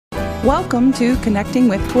Welcome to Connecting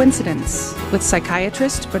with Coincidence with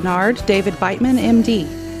psychiatrist Bernard David Beitman,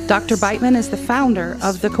 MD. Dr. Beitman is the founder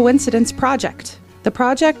of the Coincidence Project. The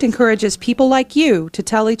project encourages people like you to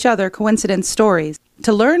tell each other coincidence stories.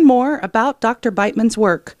 To learn more about Dr. Beitman's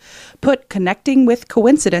work, put Connecting with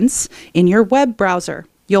Coincidence in your web browser.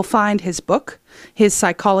 You'll find his book, his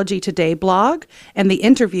Psychology Today blog, and the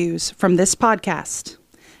interviews from this podcast.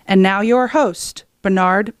 And now your host,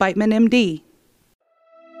 Bernard Beitman, MD.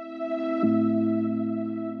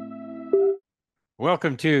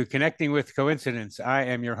 Welcome to Connecting with Coincidence. I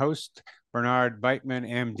am your host, Bernard Beitman,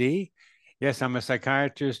 MD. Yes, I'm a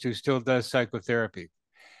psychiatrist who still does psychotherapy.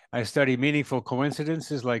 I study meaningful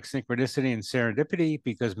coincidences like synchronicity and serendipity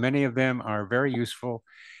because many of them are very useful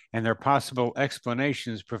and their possible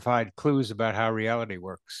explanations provide clues about how reality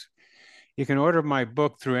works. You can order my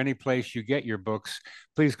book through any place you get your books.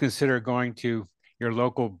 Please consider going to your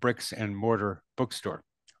local bricks and mortar bookstore.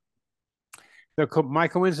 My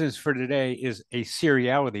coincidence for today is a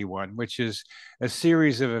seriality one, which is a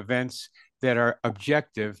series of events that are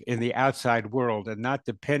objective in the outside world and not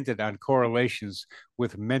dependent on correlations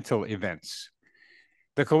with mental events.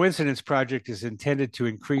 The Coincidence Project is intended to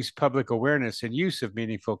increase public awareness and use of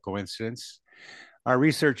meaningful coincidence. Our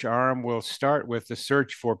research arm will start with the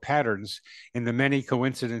search for patterns in the many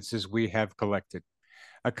coincidences we have collected.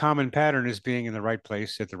 A common pattern is being in the right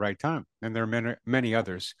place at the right time, and there are many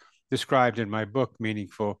others described in my book,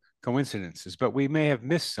 Meaningful Coincidences, but we may have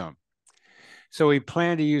missed some. So we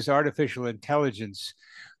plan to use artificial intelligence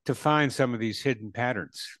to find some of these hidden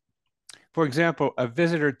patterns. For example, a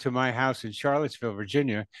visitor to my house in Charlottesville,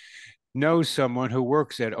 Virginia, knows someone who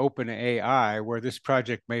works at OpenAI, where this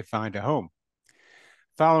project may find a home.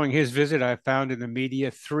 Following his visit, I found in the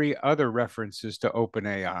media 3 other references to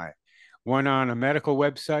OpenAI, one on a medical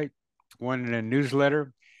website, one in a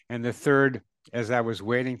newsletter, and the third as I was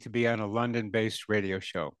waiting to be on a London-based radio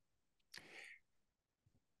show.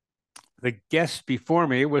 The guest before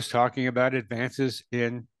me was talking about advances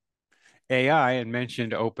in AI and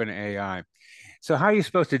mentioned OpenAI. So how are you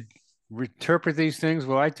supposed to interpret these things?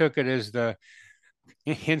 Well, I took it as the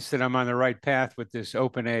hints that I'm on the right path with this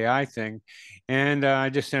OpenAI thing. And I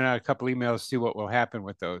just sent out a couple emails to see what will happen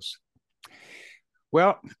with those.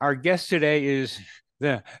 Well, our guest today is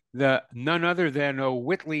the none other than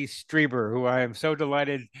Whitley Strieber, who I am so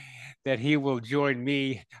delighted that he will join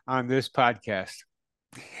me on this podcast.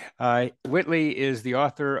 Whitley is the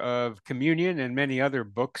author of Communion and many other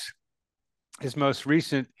books. His most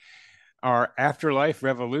recent are Afterlife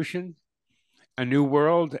Revolution, A New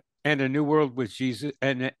World, and A New World with Jesus,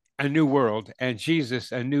 and A New World, and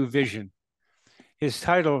Jesus, A New Vision. His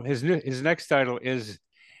next title is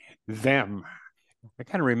Them. I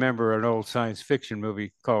kind of remember an old science fiction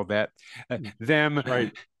movie called that. Them.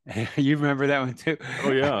 Right. You remember that one too?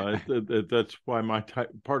 Oh yeah, that's why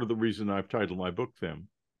part of the reason I've titled my book Them.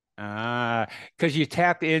 Because you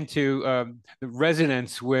tap into the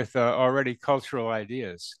resonance with already cultural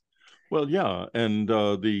ideas. Well, yeah, and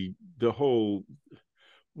the whole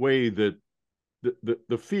way that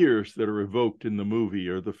the fears that are evoked in the movie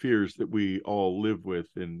are the fears that we all live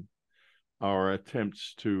with in our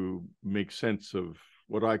attempts to make sense of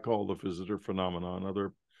what I call the visitor phenomenon,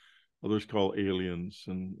 others call aliens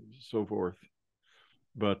and so forth.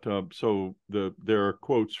 But there are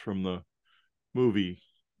quotes from the movie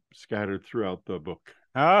scattered throughout the book.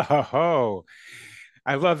 Oh,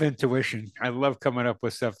 I love intuition. I love coming up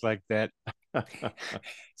with stuff like that.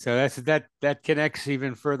 So that connects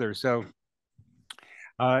even further. So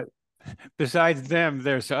besides them,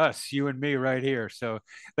 there's us, you and me right here. So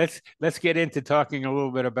let's get into talking a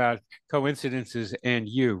little bit about coincidences and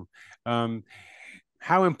you.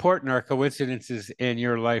 How important are coincidences in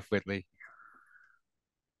your life, Whitley?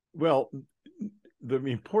 Well, the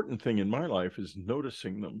important thing in my life is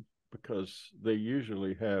noticing them because they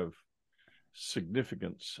usually have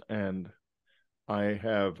significance, and I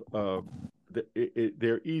have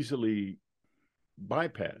they're easily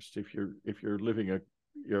bypassed if you're living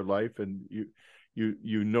your life and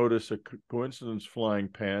you notice a coincidence flying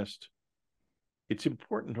past. It's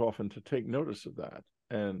important often to take notice of that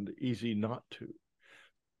and easy not to.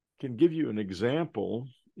 Can give you an example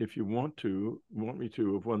if you want me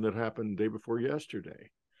to of one that happened the day before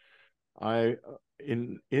yesterday.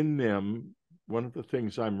 In them, one of the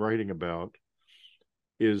things I'm writing about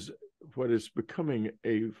is what is becoming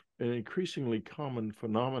an increasingly common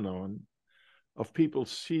phenomenon of people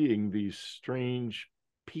seeing these strange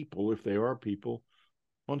people, if they are people,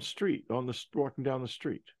 walking down the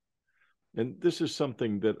street. And this is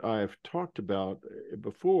something that I've talked about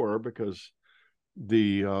before because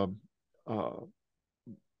the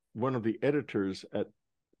one of the editors at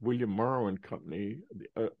William Morrow and Company,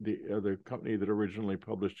 the company that originally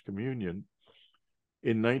published Communion,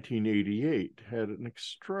 in 1988 had an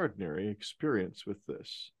extraordinary experience with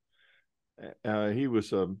this. He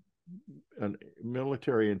was a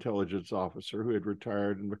military intelligence officer who had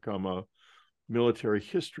retired and become a military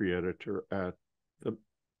history editor at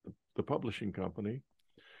the publishing company,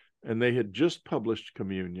 and they had just published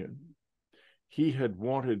Communion. He had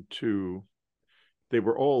wanted to, they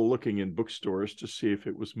were all looking in bookstores to see if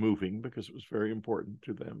it was moving because it was very important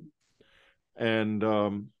to them. And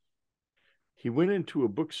he went into a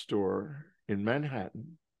bookstore in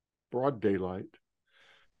Manhattan, broad daylight,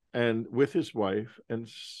 and with his wife, and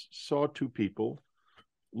saw two people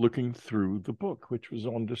looking through the book, which was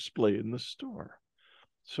on display in the store.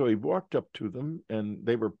 So he walked up to them, and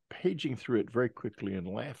they were paging through it very quickly and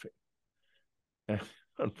laughing, and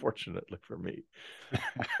unfortunately for me.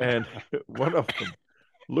 And one of them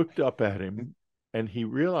looked up at him, and he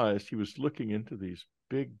realized he was looking into these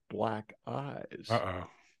big black eyes. Uh-oh.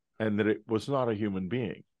 And that it was not a human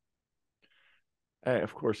being. And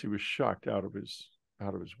of course, he was shocked out of his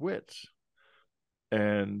wits.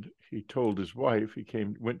 And he told his wife,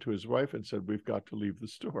 went to his wife and said, "We've got to leave the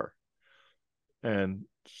store." And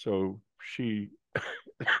so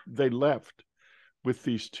they left with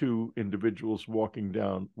these two individuals walking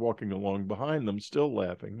along behind them, still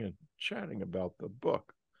laughing and chatting about the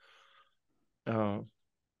book.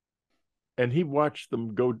 And he watched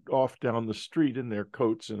them go off down the street in their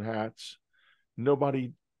coats and hats.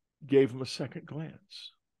 Nobody gave him a second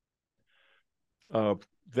glance.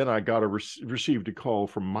 Then I received a call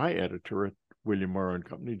from my editor at William Morrow and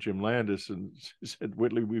Company, Jim Landis, and said,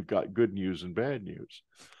 "Whitley, we've got good news and bad news."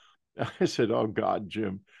 I said, "Oh God,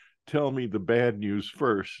 Jim, tell me the bad news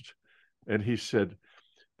first." And he said,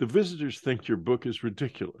 "The visitors think your book is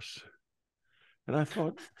ridiculous." And I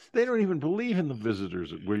thought, they don't even believe in the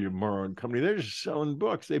visitors at William Morrow and Company. They're just selling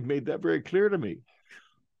books. They've made that very clear to me.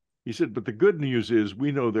 He said, "But the good news is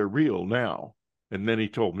we know they're real now." And then he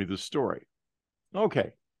told me the story.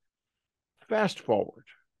 Okay. Fast forward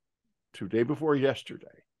to day before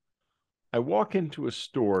yesterday. I walk into a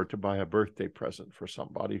store to buy a birthday present for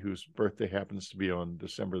somebody whose birthday happens to be on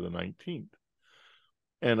December the 19th.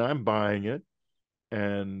 And I'm buying it.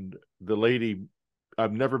 And the lady,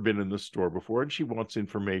 I've never been in the store before, and she wants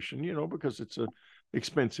information, because it's an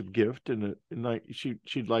expensive gift, and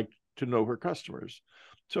she'd like to know her customers.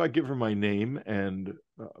 So I give her my name and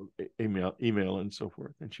email and so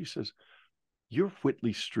forth. And she says, "You're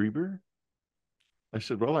Whitley Strieber?" I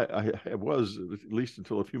said, "Well, I was, at least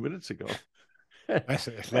until a few minutes ago."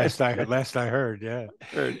 Last I heard, yeah.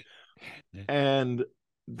 And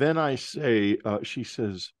then I say, she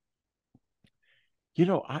says,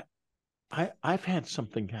 I've had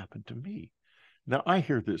something happen to me. Now, I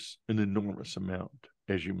hear this an enormous amount,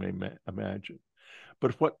 as you may imagine.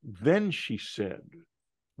 But what then she said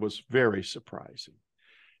was very surprising.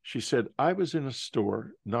 She said, "I was in a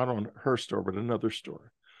store, not on her store, but another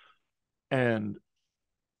store. And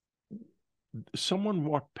someone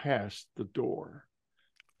walked past the door,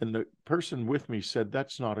 and the person with me said,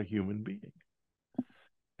 'That's not a human being.'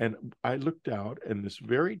 And I looked out, and this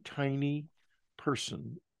very tiny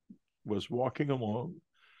person was walking along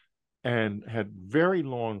and had very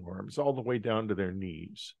long arms all the way down to their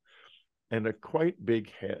knees and a quite big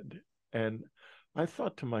head. And I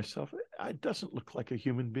thought to myself, it doesn't look like a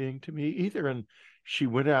human being to me either." And she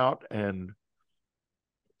went out and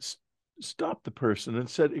stopped the person and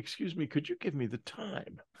said, "Excuse me, could you give me the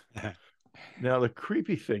time?" Now, the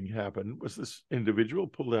creepy thing happened was this individual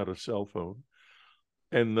pulled out a cell phone,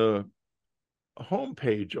 and the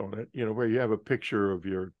homepage on it, where you have a picture of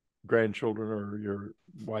your grandchildren or your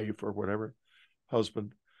wife or whatever,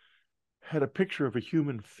 husband, had a picture of a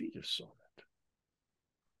human fetus on it.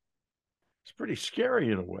 It's pretty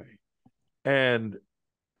scary in a way. And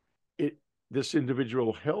this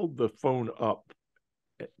individual held the phone up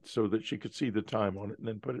so that she could see the time on it, and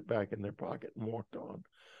then put it back in their pocket and walked on.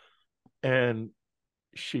 And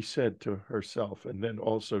she said to herself, and then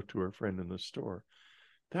also to her friend in the store,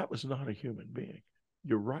 "That was not a human being.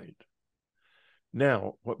 You're right."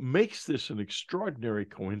 Now, what makes this an extraordinary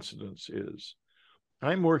coincidence is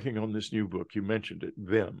I'm working on this new book. You mentioned it,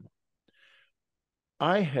 Them.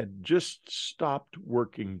 I had just stopped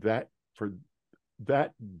working for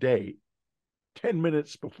that day, 10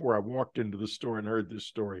 minutes before I walked into the store and heard this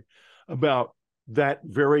story about that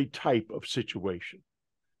very type of situation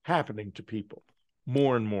happening to people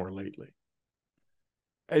more and more lately.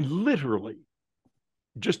 And literally,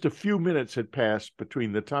 just a few minutes had passed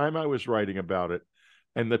between the time I was writing about it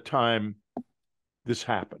and the time this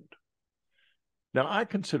happened. Now, I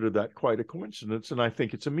consider that quite a coincidence, and I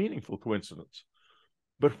think it's a meaningful coincidence.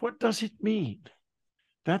 But what does it mean?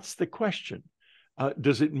 That's the question.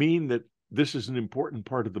 Does it mean that this is an important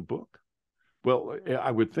part of the book? Well,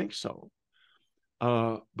 I would think so.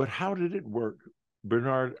 But how did it work?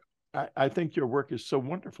 Bernard, I think your work is so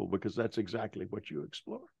wonderful because that's exactly what you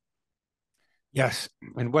explore. Yes.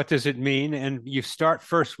 And what does it mean? And you start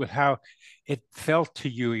first with how it felt to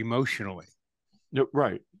you emotionally. No,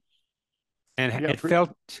 right. And Yeah,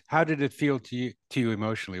 how did it feel to you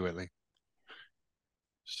emotionally, Whitley?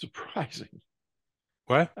 surprising.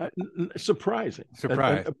 What? Surprising.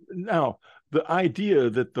 Surprise. Now, the idea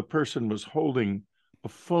that the person was holding a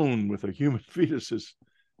phone with a human fetus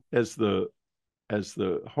as the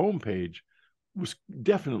homepage was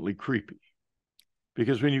definitely creepy.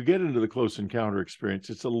 Because when you get into the close encounter experience,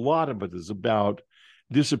 it's a lot of it is about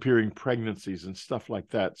disappearing pregnancies and stuff like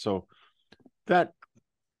that. So that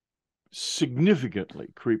significantly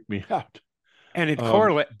creeped me out. And it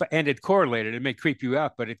correlated. It may creep you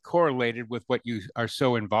out, but it correlated with what you are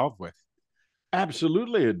so involved with.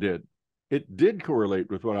 Absolutely, it did. It did correlate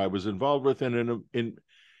with what I was involved with, and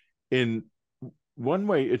in one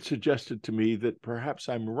way, it suggested to me that perhaps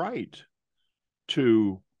I'm right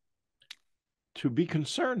to be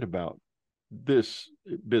concerned about this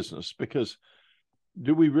business, because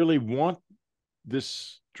do we really want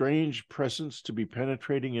this strange presence to be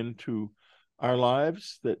penetrating into our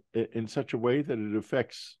lives that in such a way that it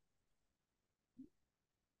affects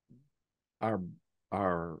our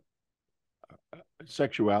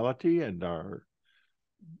sexuality and our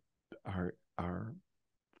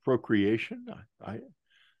procreation?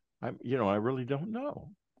 I really don't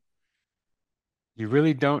know. You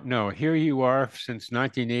really don't know. Here you are since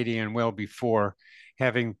 1980 and well before,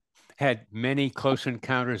 having had many close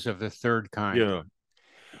encounters of the third kind. Yeah.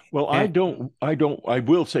 Well, And I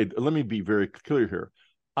will say, let me be very clear here.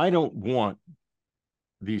 I don't want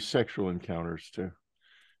these sexual encounters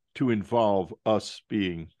to involve us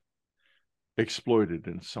being exploited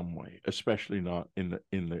in some way, especially not in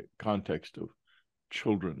the context of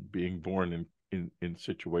children being born in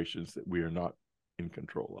situations that we are not in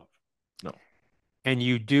control of. No. and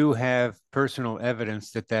you do have personal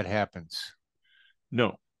evidence that that happens.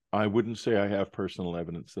 No, I wouldn't say I have personal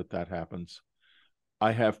evidence that that happens.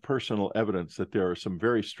 I have personal evidence that there are some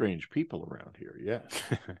very strange people around here. Yes.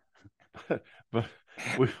 But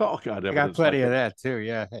we've all got I got evidence plenty like of that. that too.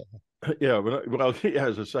 Yeah. Yeah, well, yeah,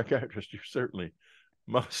 as a psychiatrist, you certainly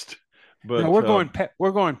must. Now But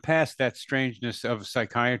we're going past that strangeness of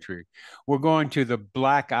psychiatry. We're going to the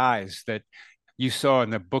black eyes that you saw in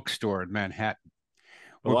the bookstore in Manhattan.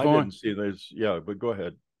 We're well, I going. didn't see those. Yeah, but go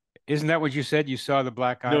ahead. Isn't that what you said? You saw the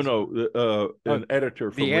black No, eyes? no, Oh, an editor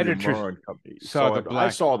from the William editor Morrow and Company saw saw the it. I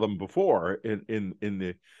black. saw them before in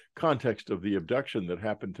the context of the abduction that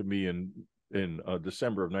happened to me in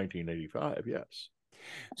December of 1985. Yes.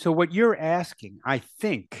 So what you're asking, I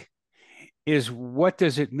think, is what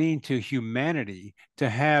does it mean to humanity to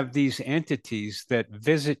have these entities that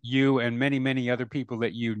visit you and many, many other people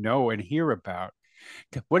that you know and hear about?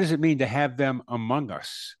 What does it mean to have them among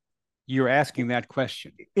us? You're asking that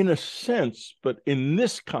question. In a sense, but in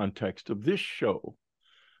this context of this show,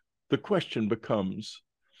 the question becomes,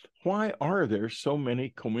 why are there so many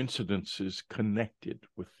coincidences connected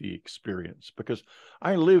with the experience? Because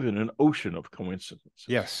I live in an ocean of coincidences.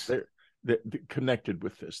 Yes. They're connected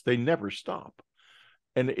with this. They never stop.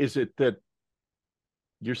 And is it that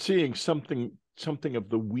you're seeing something of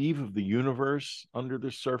the weave of the universe under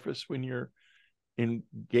the surface when you're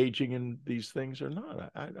engaging in these things or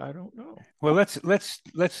not? I don't know. Well, let's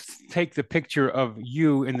take the picture of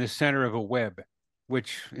you in the center of a web,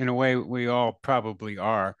 which in a way we all probably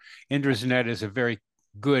are. Indra's net is a very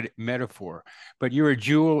good metaphor, but you're a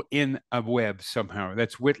jewel in a web somehow.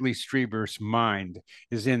 That's Whitley Strieber's mind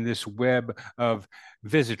is in this web of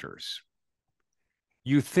visitors.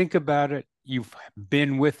 You think about it, you've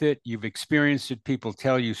been with it, you've experienced it, people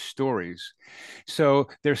tell you stories. So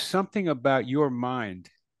there's something about your mind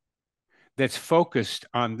that's focused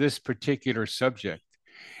on this particular subject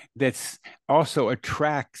that's also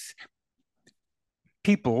attracts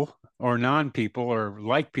people or non-people or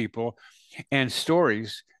like people and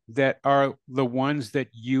stories that are the ones that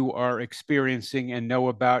you are experiencing and know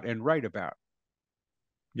about and write about.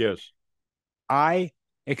 Yes. I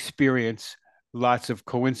experience lots of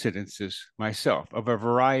coincidences myself of a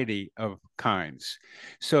variety of kinds,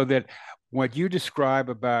 so that what you describe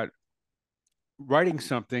about writing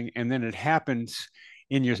something and then it happens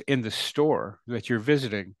in the store that you're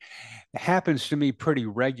visiting happens to me pretty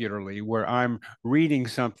regularly, where I'm reading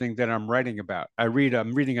something that I'm writing about. I'm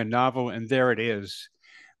reading a novel and there it is,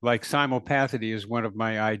 like simulpathity is one of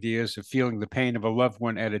my ideas of feeling the pain of a loved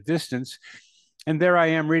one at a distance. And there I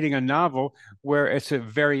am reading a novel where it's a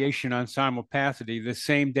variation on simulpathity the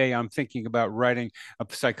same day I'm thinking about writing a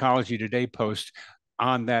Psychology Today post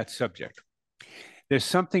on that subject. There's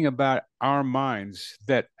something about our minds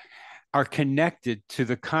that are connected to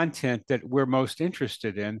the content that we're most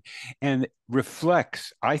interested in and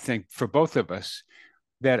reflects, I think, for both of us,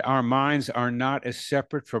 that our minds are not as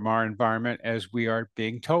separate from our environment as we are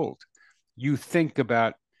being told. You think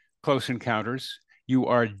about close encounters, you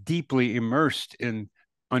are deeply immersed in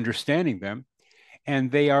understanding them,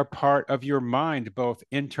 and they are part of your mind, both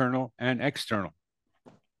internal and external.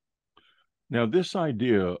 Now, this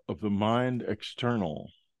idea of the mind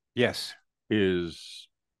external, yes, is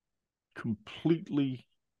completely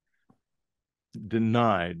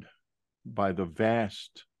denied by a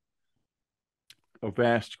vast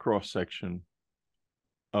cross section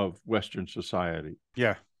of Western society.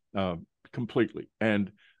 Yeah. Completely.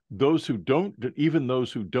 And those who don't, even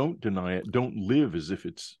those who don't deny it, don't live as if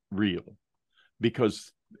it's real,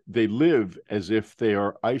 because they live as if they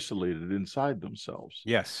are isolated inside themselves.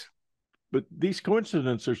 Yes. But these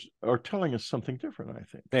coincidences are telling us something different, I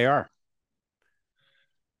think. They are.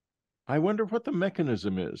 I wonder what the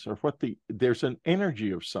mechanism is, or there's an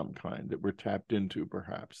energy of some kind that we're tapped into,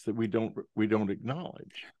 perhaps, that we don't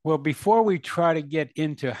acknowledge. Well, before we try to get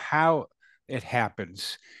into how it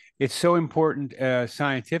happens, it's so important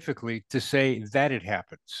scientifically to say that it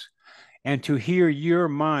happens, and to hear your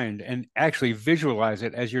mind and actually visualize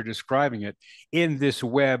it as you're describing it in this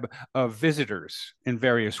web of visitors in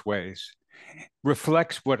various ways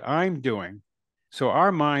reflects what I'm doing. So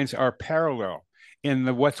our minds are parallel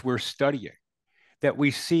in what we're studying, that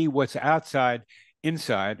we see what's outside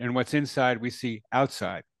inside, and what's inside we see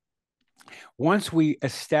outside. Once we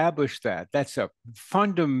establish that, that's a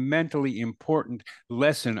fundamentally important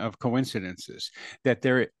lesson of coincidences, that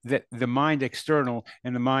the mind external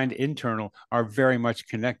and the mind internal are very much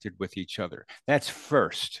connected with each other. That's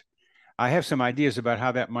first. I have some ideas about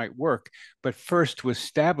how that might work, but first, to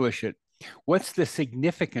establish it, what's the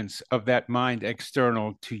significance of that mind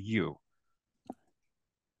external to you?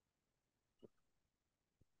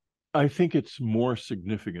 I think it's more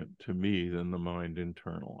significant to me than the mind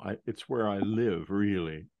internal. It's where I live,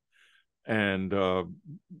 really, and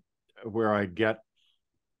where I get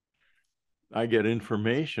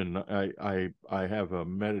information. I have a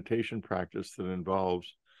meditation practice that involves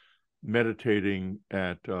meditating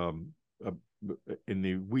at in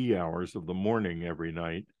the wee hours of the morning every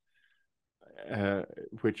night,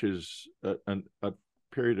 which is a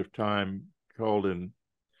period of time called in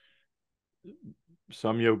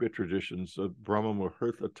some yoga traditions a Brahma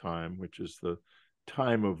Muhurta time, which is the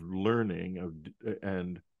time of learning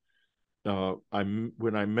and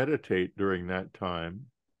when I meditate during that time,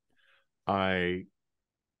 I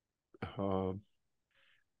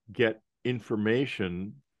get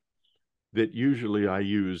information that usually I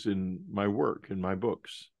use in my work, in my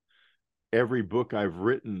books. Every book I've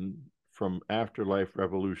written from Afterlife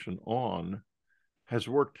Revolution on has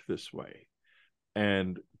worked this way.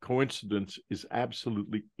 And coincidence is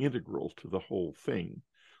absolutely integral to the whole thing,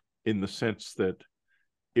 in the sense that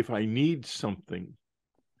if I need something,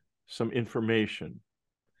 some information,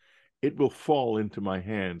 it will fall into my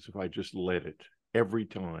hands if I just let it, every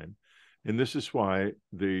time. And this is why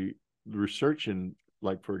the research in,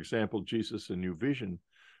 like, for example, Jesus and New Vision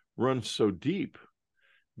runs so deep,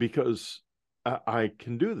 because I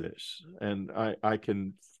can do this, and I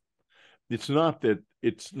can. It's not that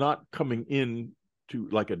it's not coming in to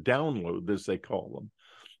like a download, as they call them,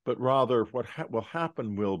 but rather what will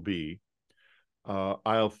happen will be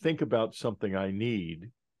I'll think about something I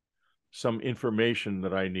need, some information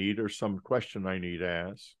that I need, or some question I need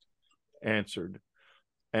answered.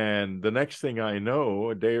 And the next thing I know,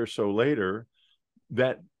 a day or so later,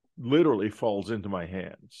 that literally falls into my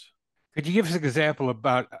hands. Could you give us an example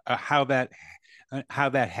about how that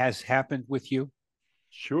has happened with you?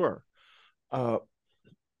 Sure.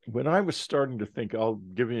 When I was starting to think, I'll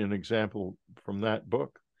give you an example from that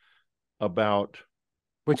book about.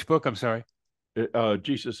 Which book? I'm sorry.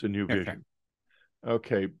 Jesus and New Vision.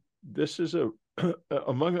 Okay. This is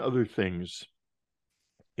among other things,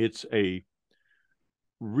 it's a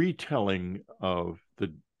retelling of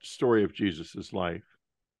the story of Jesus's life.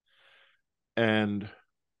 And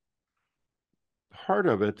part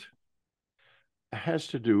of it has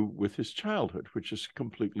to do with his childhood, which is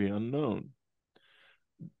completely unknown.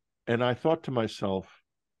 And I thought to myself,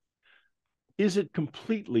 is it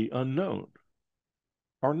completely unknown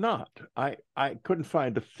or not? I couldn't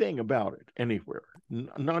find a thing about it anywhere,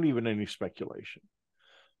 not even any speculation.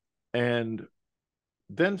 And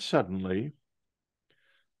then suddenly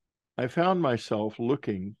I found myself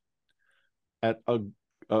looking at an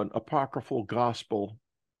apocryphal gospel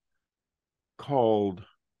called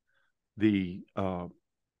the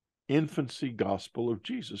infancy gospel of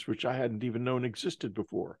Jesus, which I hadn't even known existed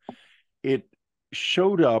before. It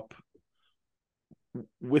showed up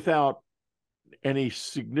without any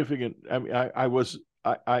significant. I mean,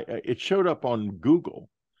 it showed up on Google.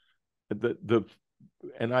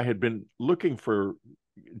 And I had been looking for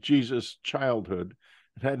Jesus' childhood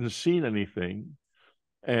and hadn't seen anything.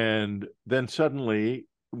 And then suddenly,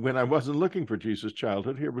 when I wasn't looking for Jesus'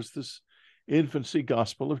 childhood, here was this infancy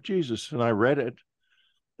gospel of Jesus, and I read it,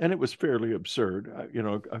 and it was fairly absurd.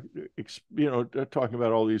 Talking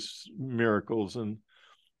about all these miracles and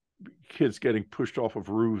kids getting pushed off of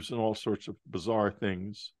roofs and all sorts of bizarre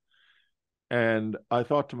things. And I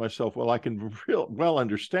thought to myself, well, I can well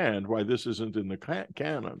understand why this isn't in the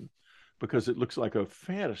canon, because it looks like a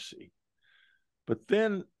fantasy. But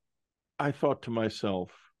then I thought to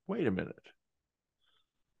myself, wait a minute.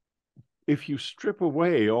 If you strip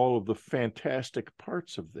away all of the fantastic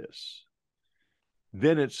parts of this,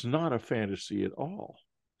 then it's not a fantasy at all.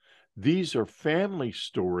 These are family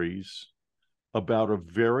stories about a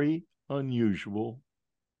very unusual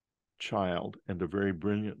child and a very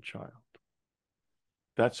brilliant child.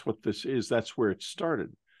 That's what this is. That's where it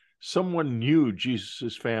started. Someone knew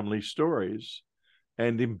Jesus's family stories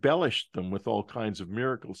and embellished them with all kinds of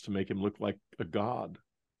miracles to make him look like a god.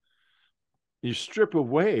 You strip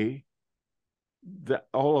away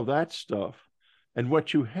all of that stuff, and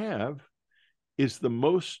what you have is the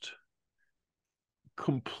most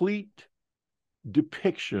complete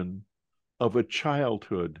depiction of a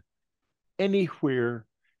childhood anywhere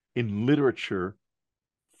in literature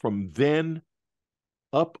from then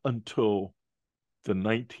up until the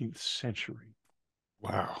 19th century.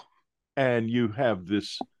 Wow. And you have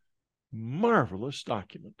this marvelous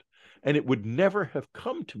document. And it would never have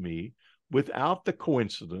come to me without the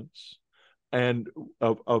coincidence and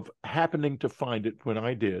of happening to find it when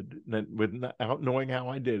I did, and without knowing how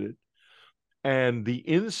I did it, and the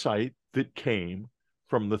insight that came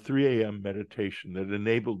from the 3 a.m. meditation that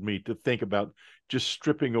enabled me to think about just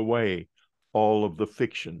stripping away all of the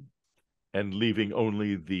fiction and leaving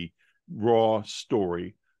only the raw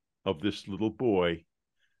story of this little boy,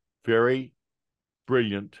 very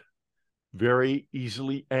brilliant, very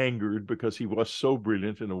easily angered because he was so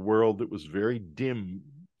brilliant in a world that was very dim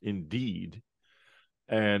indeed.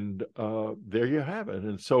 And there you have it.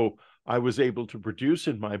 And so I was able to produce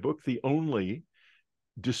in my book the only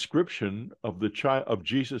description of of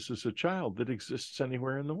Jesus as a child that exists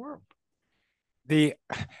anywhere in the world. The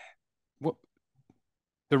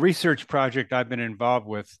research project I've been involved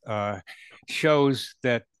with shows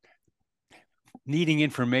that needing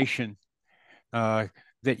information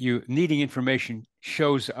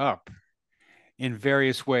shows up in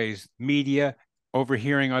various ways: media,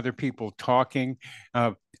 overhearing other people talking,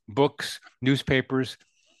 books, newspapers.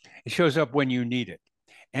 It shows up when you need it.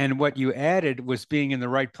 And what you added was being in the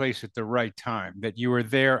right place at the right time, that you were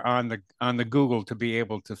there on the Google to be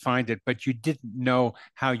able to find it, but you didn't know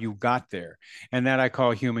how you got there. And that I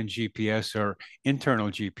call human GPS or internal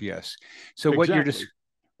GPS. So exactly.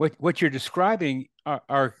 what you're describing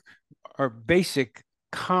are basic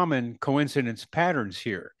common coincidence patterns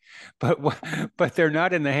here, but they're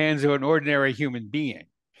not in the hands of an ordinary human being.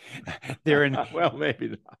 They're in well,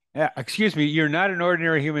 maybe not. Excuse me, you're not an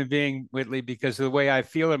ordinary human being, Whitley, because of the way I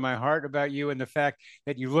feel in my heart about you and the fact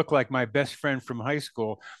that you look like my best friend from high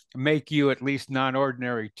school make you at least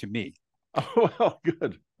non-ordinary to me. Oh, well,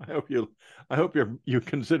 good. I hope you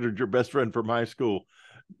considered your best friend from high school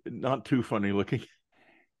not too funny looking.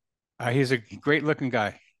 He's a great looking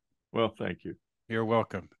guy. Well, thank you. You're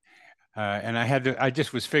welcome. And I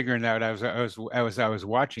just was figuring out I was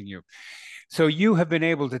watching you. So you have been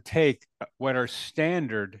able to take what are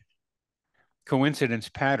standard coincidence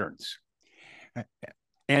patterns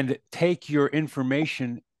and take your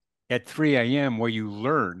information at 3 a.m. where you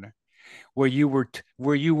learn, where you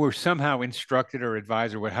were somehow instructed or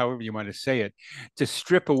advised, or however you want to say it, to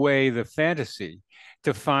strip away the fantasy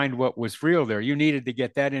to find what was real there. You needed to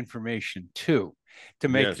get that information too to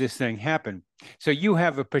make this thing happen. So you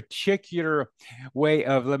have a particular way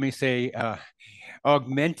of, let me say,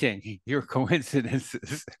 augmenting your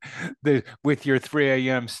coincidences with your 3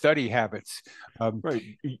 a.m. study habits. Right.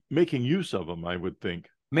 Making use of them, I would think.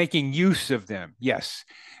 Making use of them. Yes.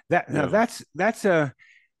 Now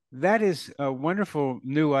that is a wonderful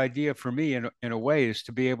new idea for me in a way, is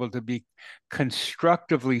to be able to be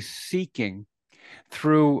constructively seeking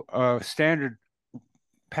through standard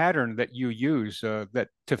pattern that you use that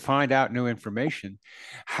to find out new information,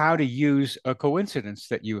 how to use a coincidence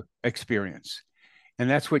that you experience. And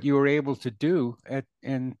that's what you were able to do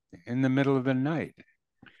in the middle of the night.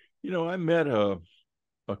 I met a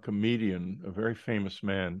comedian, a very famous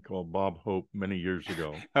man called Bob Hope many years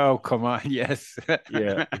ago. Oh, come on. Yes.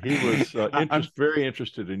 Yeah, he was I'm, very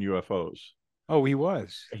interested in UFOs. oh, he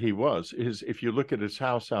was. He was. If you look at his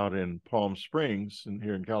house out in Palm Springs and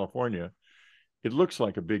here in California, it looks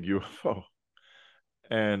like a big UFO.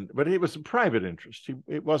 But it was a private interest.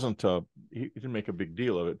 It wasn't he didn't make a big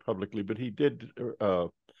deal of it publicly, but he did.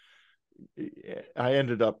 I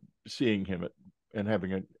ended up seeing him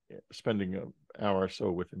and spending an hour or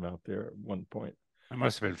so with him out there at one point. It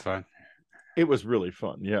must have been fun. It was really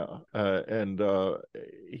fun, yeah.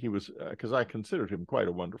 He was, because I considered him quite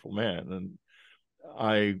a wonderful man, and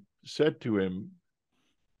I said to him,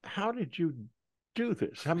 "How did you do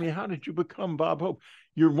this? I mean, how did you become Bob Hope?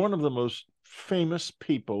 You're one of the most famous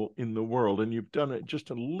people in the world, and you've done it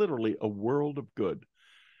just literally a world of good."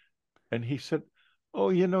 And he said, "Oh,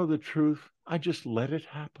 you know the truth, I just let it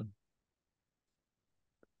happen."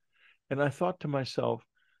 And I thought to myself,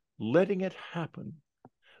 letting it happen,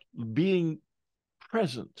 being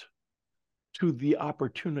present to the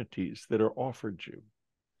opportunities that are offered you,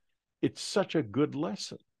 it's such a good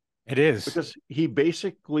lesson. It is. Because he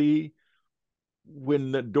basically,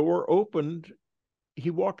 when the door opened, he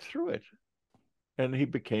walked through it, and he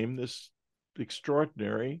became this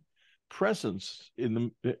extraordinary presence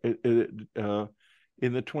in the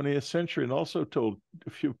 20th century, and also told a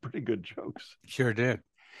few pretty good jokes. Sure did.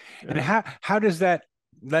 Yeah. And how does that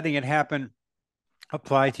letting it happen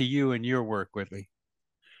apply to you and your work, Whitley?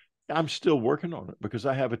 I'm still working on it because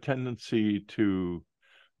I have a tendency to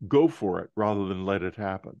go for it rather than let it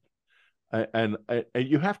happen. And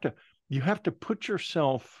you have to put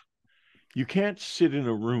yourself. You can't sit in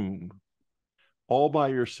a room all by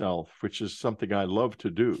yourself, which is something I love to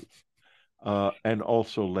do, and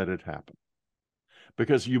also let it happen.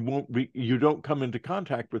 Because you don't come into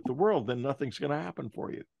contact with the world, then nothing's going to happen for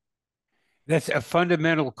you. That's a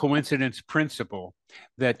fundamental coincidence principle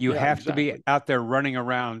that you have to be out there running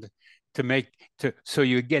around so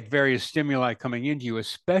you get various stimuli coming into you,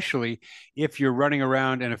 especially if you're running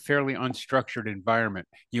around in a fairly unstructured environment.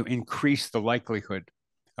 You increase the likelihood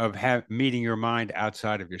of meeting your mind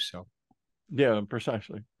outside of yourself. Yeah,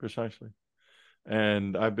 precisely.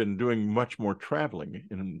 And I've been doing much more traveling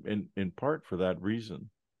in part for that reason.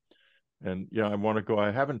 And yeah, I want to go. I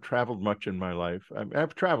haven't traveled much in my life.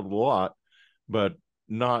 I've traveled a lot, but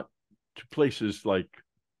not to places like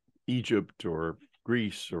Egypt or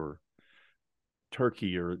Greece or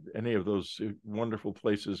Turkey or any of those wonderful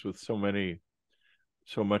places with so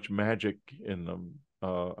much magic in them.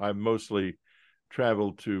 I've mostly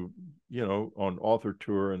traveled to, on author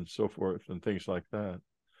tour and so forth and things like that.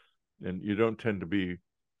 And you don't tend to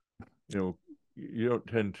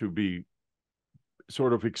be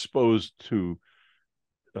sort of exposed to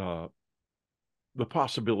the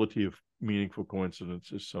possibility of meaningful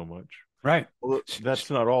coincidences so much. Right. Well, that's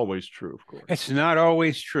not always true, of course. It's not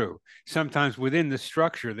always true. Sometimes within the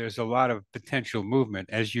structure, there's a lot of potential movement,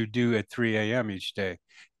 as you do at 3 a.m. each day.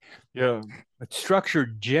 Yeah. But structure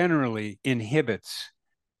generally inhibits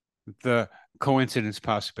the coincidence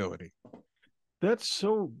possibility. That's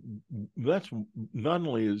not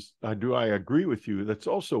only do I agree with you, that's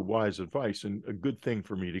also wise advice and a good thing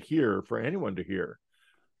for me to hear, for anyone to hear,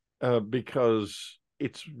 because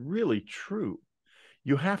it's really true.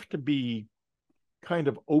 You have to be kind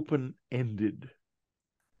of open-ended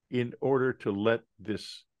in order to let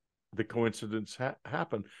the coincidence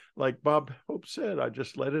happen. Like Bob Hope said, I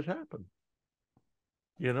just let it happen.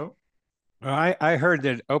 Well, I heard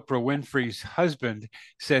that Oprah Winfrey's husband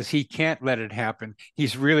says he can't let it happen.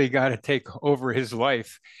 He's really got to take over his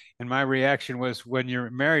life. And my reaction was, when you're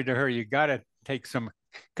married to her, you got to take some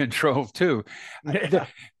control too. Yeah.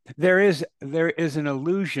 There is an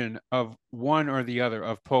illusion of one or the other,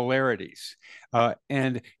 of polarities.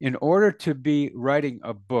 And in order to be writing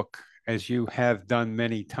a book, as you have done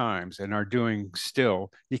many times and are doing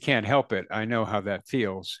still, you can't help it. I know how that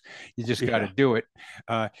feels. You just got to do it.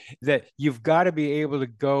 That you've got to be able to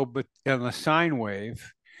go on a sine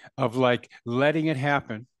wave of like letting it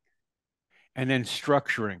happen and then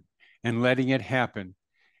structuring and letting it happen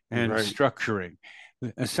and structuring.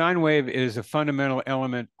 A sine wave is a fundamental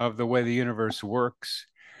element of the way the universe works.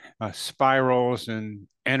 Spirals and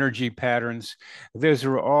energy patterns, those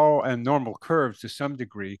are all and normal curves to some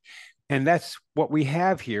degree. And that's what we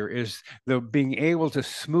have here, is the being able to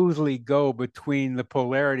smoothly go between the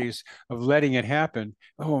polarities of letting it happen.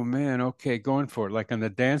 Oh man, okay, going for it, like on the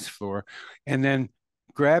dance floor, and then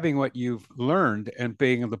grabbing what you've learned and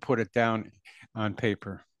being able to put it down on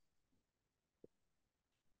paper.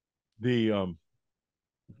 The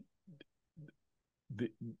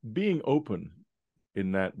being open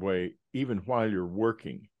in that way, even while you're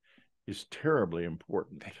working, is terribly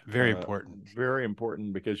important. Very important. Very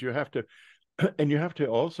important, because you have to, and you have to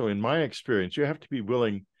also, in my experience, you have to be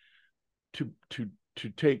willing to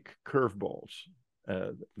take curveballs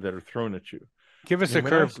that are thrown at you. Give us a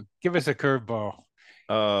curve. Give us a curveball.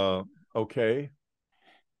 Okay.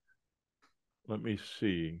 Let me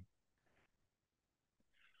see.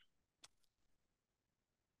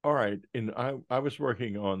 All right. I was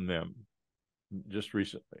working on them just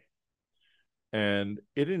recently, and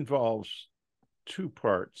it involves two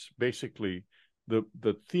parts. Basically,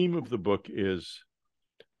 the theme of the book is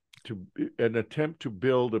an attempt to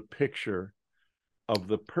build a picture of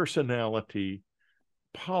the personality,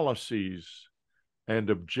 policies, and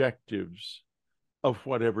objectives of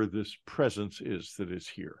whatever this presence is that is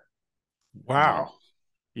here. Wow.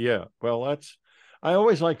 Yeah. Well, I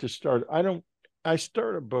always like to start. I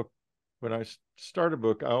start a book. When I start a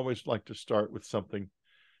book, I always like to start with something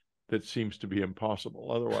that seems to be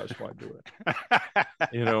impossible. Otherwise, why do it?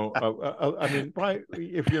 I mean,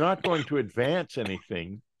 if you're not going to advance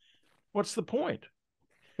anything, what's the point?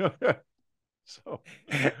 So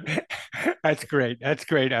that's great. That's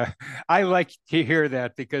great. I like to hear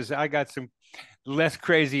that, because I got some less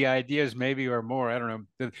crazy ideas, maybe, or more. I don't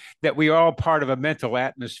know, that we are all part of a mental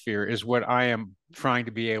atmosphere is what I am trying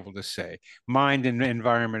to be able to say. Mind and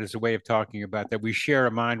environment is a way of talking about that. We share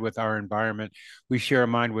a mind with our environment. We share a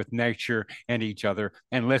mind with nature and each other.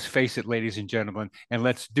 And let's face it, ladies and gentlemen, and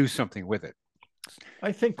let's do something with it.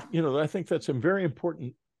 I think that's a very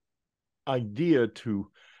important idea to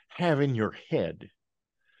have in your head,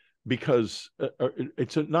 because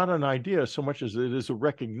it's not an idea so much as it is a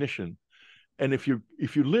recognition. And if you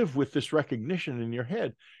live with this recognition in your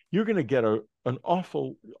head, you're going to get a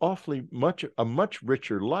much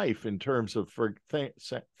richer life in terms of, for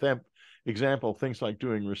example, things like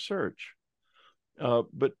doing research.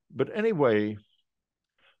 But anyway,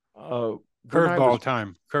 curveball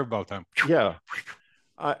time. Yeah,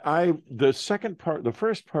 the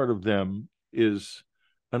first part of them is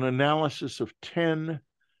an analysis of 10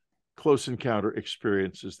 close encounter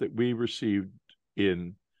experiences that we received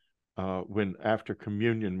in when after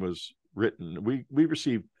communion was written. We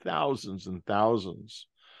received thousands and thousands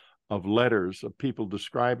of letters of people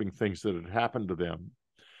describing things that had happened to them.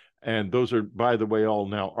 And those are, by the way, all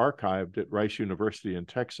now archived at Rice University in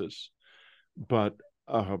Texas. But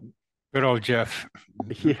good old Jeff.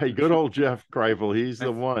 Yeah, good old Jeff Greifel. He's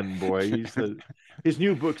the one, boy. His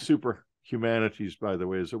new book, Super Humanities, by the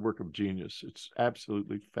way, is a work of genius. It's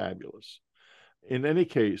absolutely fabulous. In any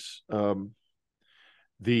case,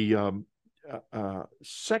 the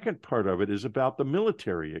second part of it is about the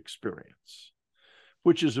military experience,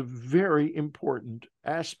 which is a very important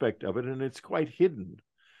aspect of it, and it's quite hidden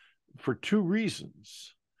for two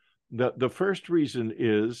reasons. The first reason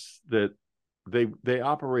is that they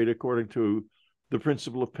operate according to the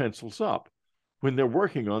principle of pencils up. When they're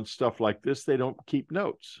working on stuff like this, they don't keep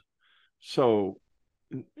notes. So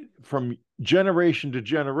from generation to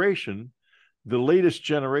generation, the latest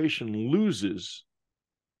generation loses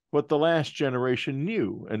what the last generation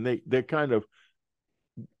knew, and they kind of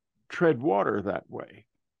tread water that way.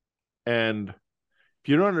 And if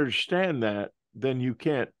you don't understand that, then you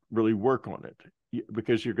can't really work on it,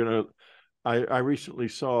 because you're going to. I recently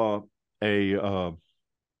saw an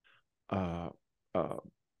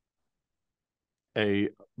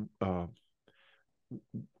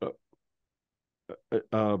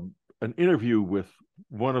interview with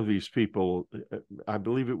one of these people. I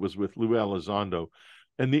believe it was with Lou Elizondo,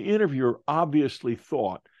 and the interviewer obviously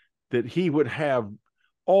thought that he would have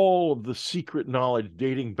all of the secret knowledge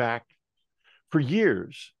dating back for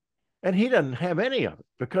years, and he doesn't have any of it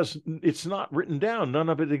because it's not written down. None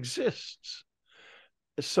of it exists.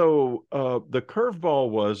 So the curveball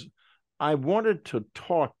was, I wanted to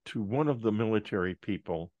talk to one of the military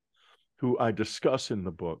people who I discuss in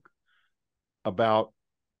the book about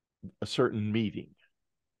a certain meeting.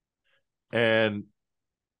 And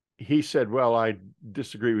he said, well, I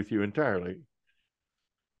disagree with you entirely.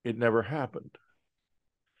 It never happened.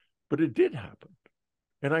 But it did happen.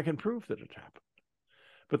 And I can prove that it happened.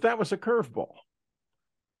 But that was a curveball,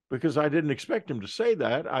 because I didn't expect him to say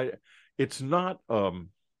that. It's not a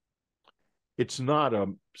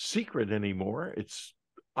secret anymore. It's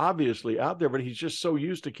obviously out there, but he's just so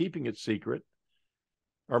used to keeping it secret.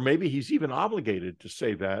 Or maybe he's even obligated to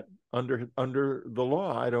say that under the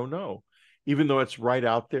law. I don't know, even though it's right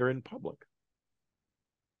out there in public.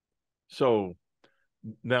 So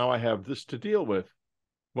now I have this to deal with.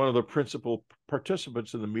 One of the principal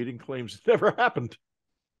participants in the meeting claims it never happened.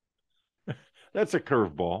 That's a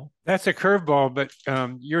curveball. That's a curveball, but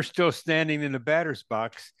you're still standing in the batter's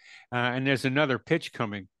box, and there's another pitch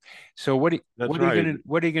coming. So That's right.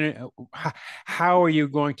 How are you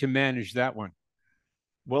going to manage that one?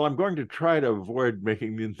 Well, I'm going to try to avoid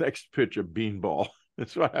making the next pitch a beanball.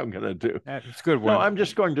 That's what I'm going to do. That's a good No, one. I'm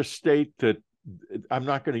just going to state that I'm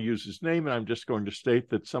not going to use his name, and I'm just going to state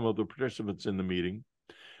that some of the participants in the meeting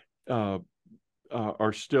are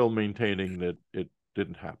still maintaining that it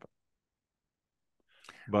didn't happen.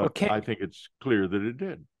 But Okay. I think it's clear that it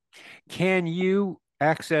did. Can you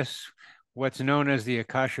access what's known as the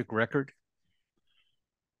Akashic Record?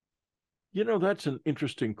 You know, that's an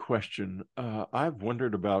interesting question. I've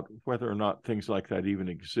wondered about whether or not things like that even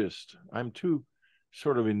exist. I'm too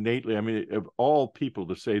sort of innately, I mean, of all people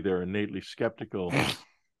to say they're innately skeptical,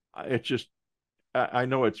 it's just, I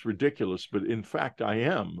know it's ridiculous, but in fact, I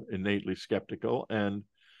am innately skeptical. And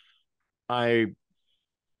I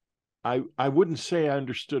wouldn't say I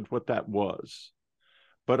understood what that was,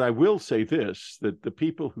 but I will say this, that the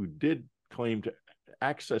people who did claim to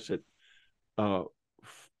access it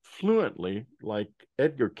fluently, like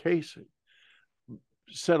Edgar Cayce,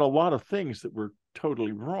 said a lot of things that were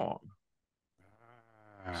totally wrong.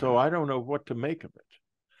 So I don't know what to make of it.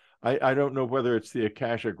 I don't know whether it's the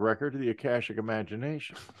Akashic Record or the Akashic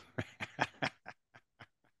Imagination.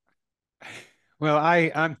 Well,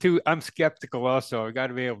 I'm skeptical also. I got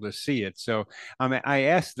to be able to see it. So I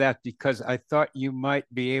asked that because I thought you might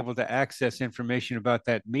be able to access information about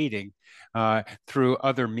that meeting through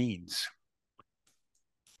other means.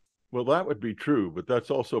 Well, that would be true, but that's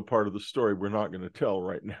also part of the story we're not going to tell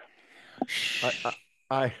right now.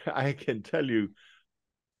 I can tell you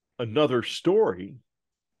another story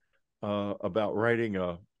about writing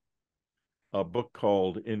a book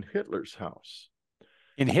called In Hitler's House.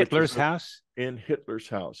 In Hitler's house? In Hitler's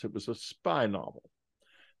House. It was a spy novel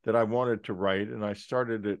that I wanted to write, and I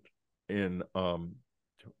started it in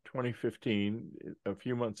 2015, a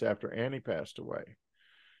few months after Annie passed away,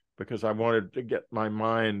 because I wanted to get my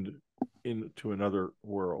mind into another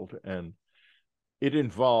world. And it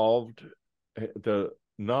involved, the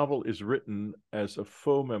novel is written as a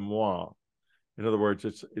faux memoir. In other words,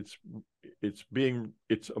 it's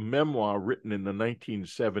a memoir written in the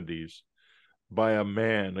 1970s by a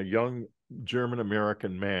man, a young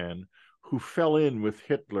German-American man who fell in with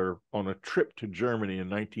Hitler on a trip to Germany in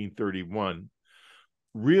 1931,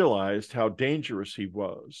 realized how dangerous he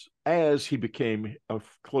was as he became a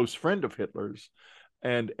close friend of Hitler's,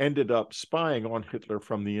 and ended up spying on Hitler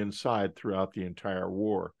from the inside throughout the entire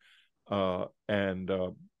war,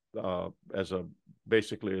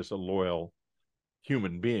 basically as a loyal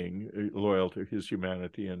human being, loyal to his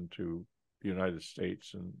humanity and to the United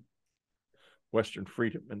States and Western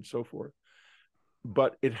freedom and so forth.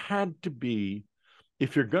 But it had to be,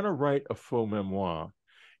 if you're going to write a faux memoir,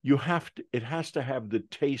 it has to have the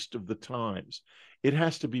taste of the times. It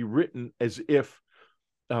has to be written as if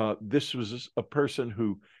this was a person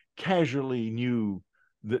who casually knew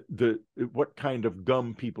what kind of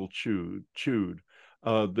gum people chewed,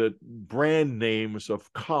 the brand names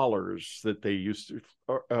of collars that they used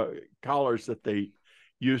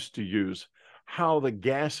to use, how the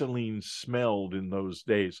gasoline smelled in those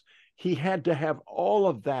days. He had to have all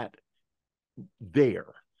of that there.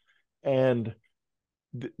 And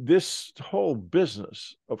this whole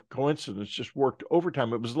business of coincidence just worked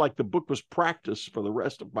overtime. It was like the book was practice for the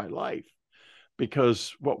rest of my life,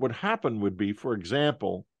 because what would happen would be, for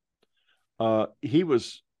example, he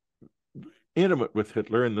was intimate with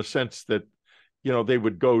Hitler in the sense that, you know, they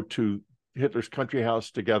would go to Hitler's country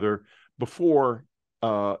house together before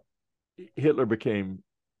Hitler became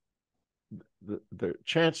the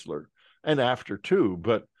chancellor, and after too,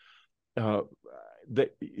 but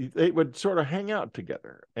they would sort of hang out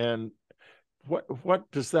together. And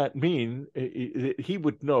what does that mean? He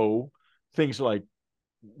would know things like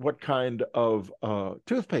what kind of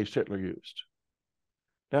toothpaste Hitler used.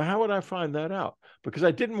 Now, how would I find that out? Because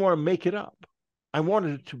I didn't want to make it up. I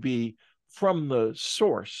wanted it to be from the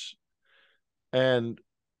source. And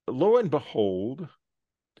lo and behold,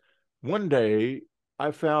 one day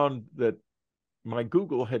I found that my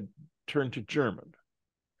Google had turned to German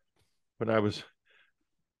when I was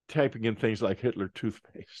typing in things like Hitler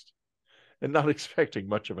toothpaste and not expecting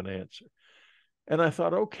much of an answer. And I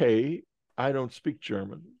thought, okay, I don't speak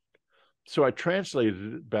German. So I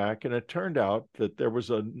translated it back, and it turned out that there was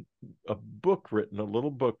a book written, a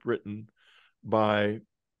little book written by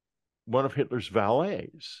one of Hitler's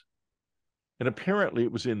valets. And apparently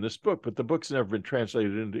it was in this book, but the book's never been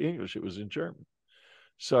translated into English. It was in German.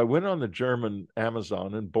 So I went on the German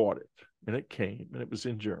Amazon and bought it, and it came, and it was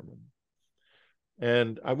in German.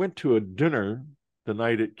 And I went to a dinner the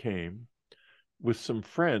night it came with some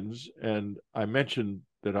friends, and I mentioned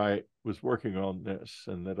that I was working on this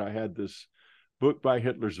and that I had this book by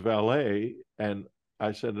Hitler's valet. And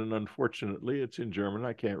I said, and unfortunately, it's in German.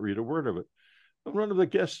 I can't read a word of it. And one of the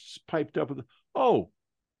guests piped up with, "Oh,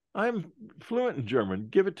 I'm fluent in German.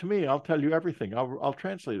 Give it to me. I'll tell you everything. I'll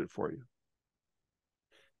translate it for you."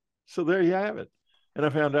 So there you have it. And I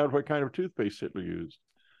found out what kind of toothpaste Hitler used.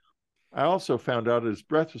 I also found out his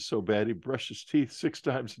breath was so bad he brushed his teeth 6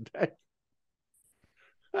 times a day.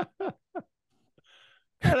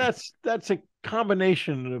 And that's a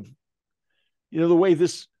combination of, the way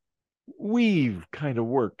this weave kind of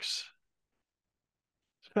works.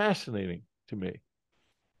 It's fascinating to me.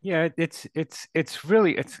 Yeah, it's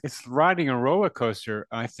really it's riding a roller coaster,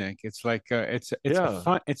 I think. It's like Yeah.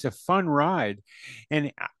 it's a fun ride.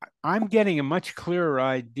 And I'm getting a much clearer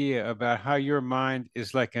idea about how your mind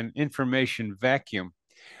is like an information vacuum,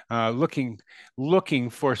 looking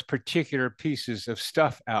for particular pieces of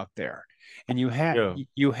stuff out there. And Yeah.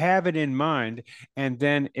 you have it in mind, and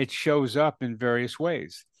then it shows up in various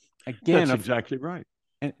ways. Again, That's exactly right.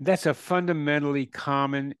 and that's a fundamentally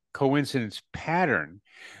common coincidence pattern,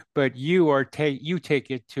 but you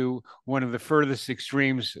take it to one of the furthest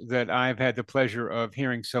extremes that I've had the pleasure of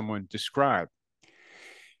hearing someone describe.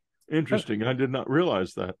 Interesting. I did not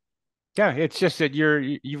realize that. Yeah, it's just that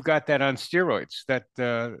you've got that on steroids.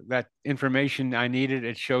 That information I needed,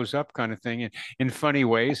 it shows up, kind of thing, in funny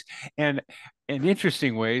ways and in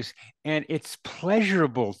interesting ways, and it's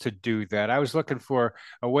pleasurable to do that. I was looking for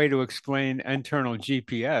a way to explain internal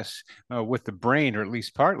GPS with the brain, or at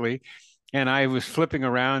least partly, and I was flipping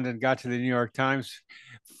around and got to the New York Times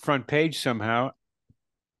front page somehow,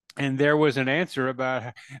 and there was an answer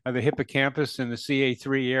about the hippocampus and the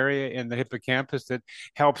CA3 area in the hippocampus that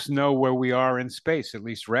helps know where we are in space, at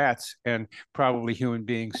least rats and probably human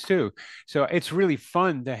beings too. So it's really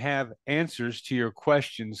fun to have answers to your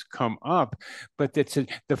questions come up, but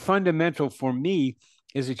the fundamental for me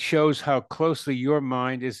is it shows how closely your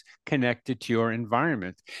mind is connected to your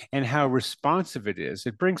environment and how responsive it is.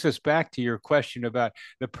 It brings us back to your question about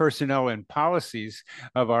the personnel and policies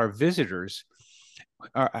of our visitors.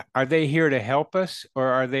 Are they here to help us, or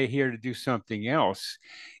are they here to do something else?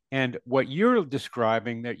 And what you're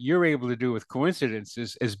describing that you're able to do with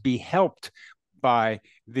coincidences is be helped by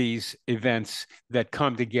these events that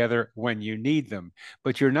come together when you need them,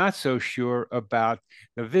 but you're not so sure about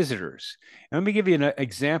the visitors. And let me give you an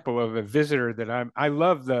example of a visitor that I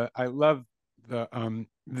love the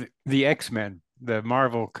X-Men, the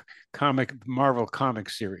Marvel comic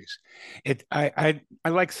series. I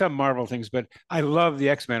like some Marvel things, but I love the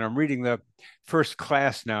X-Men. I'm reading the First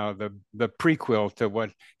Class now, the prequel to what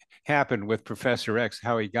happened with Professor X,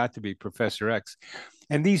 how he got to be Professor X.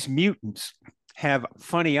 And these mutants have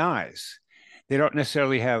funny eyes. They don't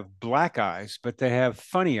necessarily have black eyes, but they have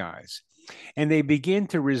funny eyes. And they begin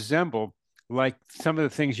to resemble like some of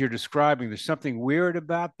the things you're describing. There's something weird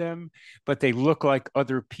about them, but they look like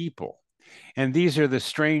other people. And these are the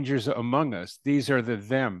strangers among us. These are the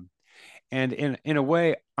them. And in a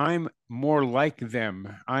way, I'm more like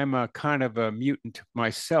them. I'm a kind of a mutant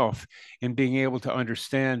myself in being able to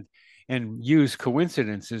understand and use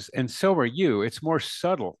coincidences. And so are you. It's more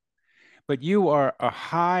subtle, but you are a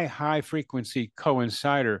high frequency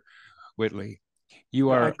coincider, Whitley.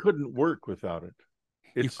 You Yeah, I are couldn't work without it.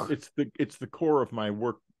 you It's the core of my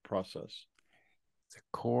work process. the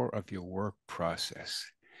core of your work process.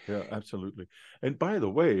 Yeah, absolutely. And by the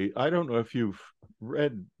way, I don't know if you've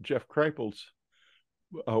read Jeff Kripal's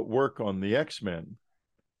work on the X-Men.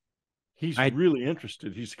 He's I really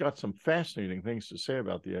interested. He's got some fascinating things to say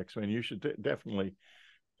about the X-Men. You should definitely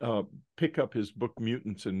pick up his book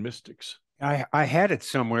Mutants and Mystics. I had it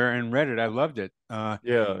somewhere and read it. I loved it.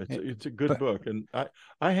 Yeah, it's a good but book. And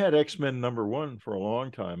I had X-Men #1 for a long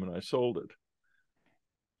time, and I sold it.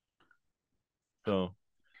 So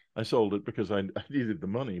I sold it because I needed the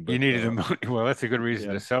money. you But needed the money. Well, that's a good reason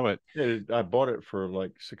yeah, to sell it. yeah, I bought it for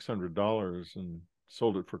like $600 and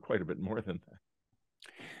sold it for quite a bit more than that.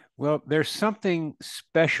 Well, there's something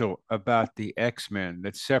special about the X-Men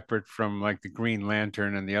that's separate from like the Green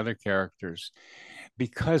Lantern and the other characters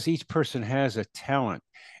because each person has a talent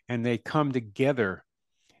and they come together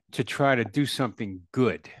to try to do something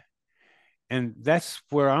good. And that's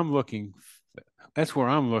where I'm looking. That's where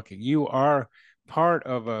I'm looking. You are part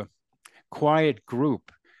of a quiet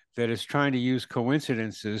group that is trying to use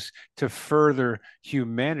coincidences to further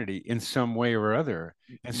humanity in some way or other.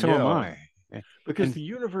 And so am Yeah, I. because And the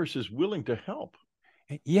universe is willing to help.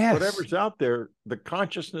 Yes. Whatever's out there, the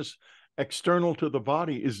consciousness external to the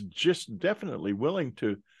body is just definitely willing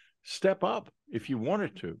to step up if you want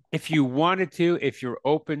it to. If you wanted to, if you're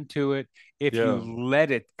open to it, if you Yeah.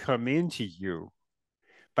 let it come into you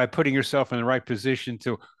by putting yourself in the right position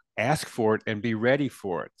to ask for it and be ready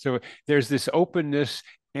for it. So there's this openness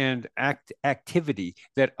and activity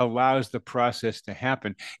that allows the process to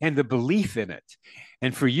happen and the belief in it.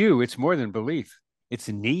 And for you, it's more than belief, it's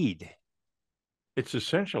a need. It's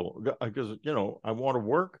essential because, I want to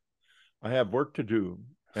work. I have work to do.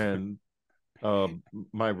 And uh,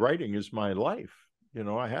 my writing is my life.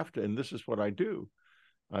 I have to, and this is what I do.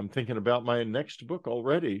 I'm thinking about my next book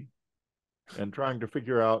already and trying to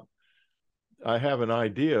figure out. I have an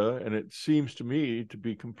idea, and it seems to me to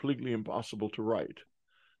be completely impossible to write,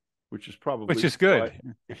 which is Which probably is good.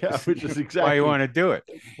 which is Why you exactly want to do it.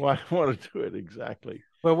 why I want to do it. Exactly.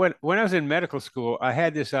 Well, when I was in medical school, I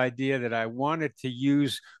had this idea that I wanted to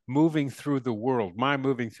use moving through the world, my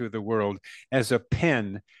moving through the world, as a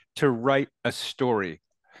pen to write a story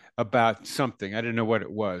about something. I didn't know what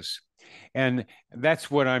it was. And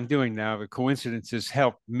that's what I'm doing now. The coincidences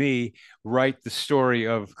help me write the story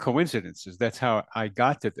of coincidences. That's how I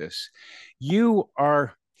got to this. You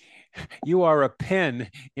are you are a pen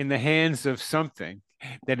in the hands of something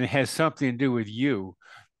that it has something to do with you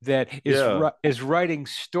that Yeah, is writing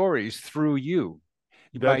stories through you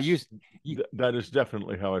by that's use you, that is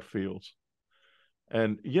definitely how it feels.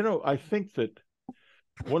 And I think that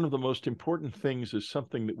one of the most important things is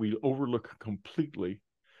something that we overlook completely,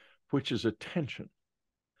 which is attention.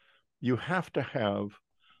 You have to have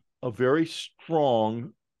a very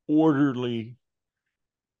strong, orderly,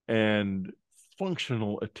 and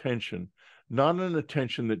functional attention, not an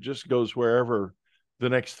attention that just goes wherever the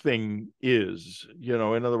next thing is.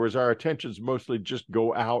 In other words, our attentions mostly just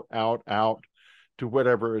go out, out, out to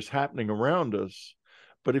whatever is happening around us.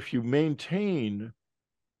 But if you maintain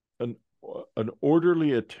an, an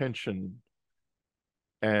orderly attention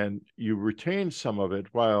and you retain some of it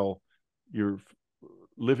while you're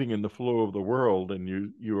living in the flow of the world and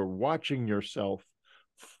you are watching yourself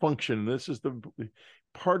function, this is the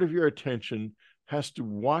part of your attention has to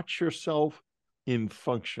watch yourself in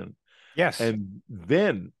function. yes, And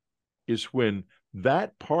then is when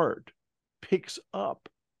that part picks up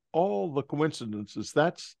all the coincidences.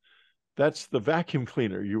 That's the vacuum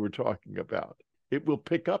cleaner you were talking about. It will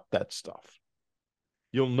pick up that stuff.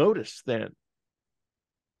 You'll notice then.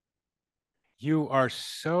 you are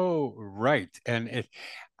so right. And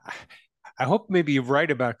I hope maybe you're right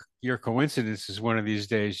about your coincidences one of these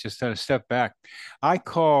days, just to step back. I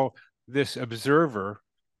call this observer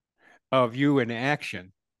of you in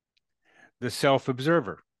action the self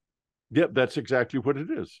observer. Yep, that's exactly what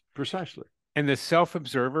it is. Precisely. And the self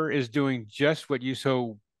observer is doing just what you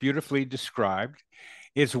so beautifully described.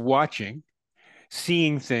 It's watching,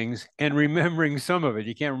 seeing things, and remembering some of it.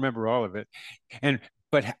 You can't remember all of it. And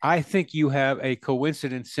but I think you have a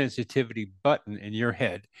coincidence sensitivity button in your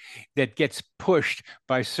head that gets pushed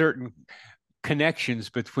by certain connections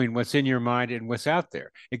between what's in your mind and what's out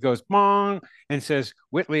there. It goes bong and says,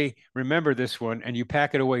 Whitley, remember this one, and you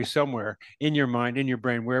pack it away somewhere in your mind, in your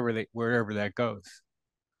brain, wherever that goes.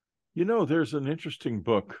 There's an interesting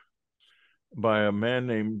book by a man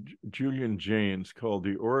named Julian Jaynes called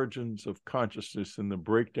The Origins of Consciousness and the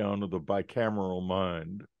Breakdown of the Bicameral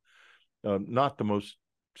Mind. Not the most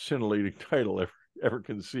scintillating title ever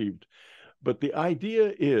conceived, but the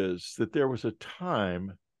idea is that there was a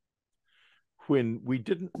time when we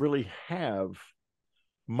didn't really have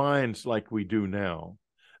minds like we do now,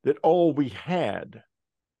 that all we had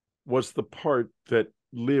was the part that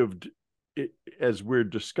lived, as we're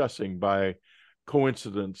discussing, by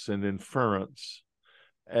coincidence and inference.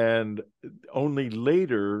 And only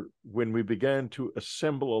later, when we began to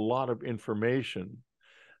assemble a lot of information,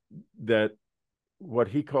 that what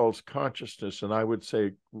he calls consciousness, and I would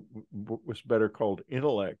say was better called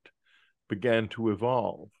intellect, began to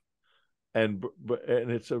evolve. And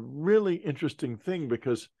it's a really interesting thing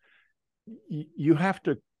because you have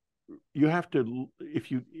to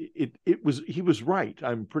if you it was he was right,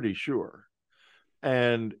 I'm pretty sure.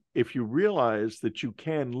 And if you realize that you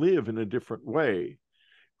can live in a different way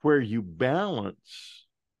where you balance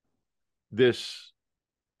this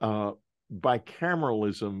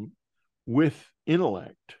bicameralism with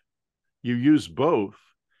intellect, you use both,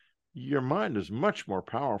 your mind is much more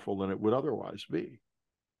powerful than it would otherwise be.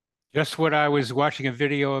 Just what I was watching a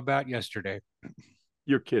video about yesterday.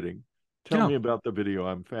 You're kidding. Tell me No, about the video.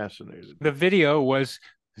 I'm fascinated. the video was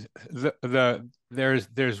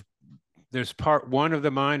there's there's part one of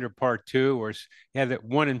the mind or part two, or yeah, that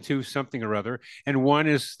one and two, something or other. And one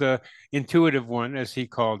is the intuitive one, as he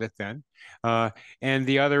called it then. And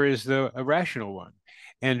the other is the rational one.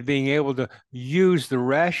 And being able to use the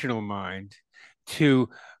rational mind to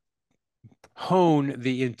hone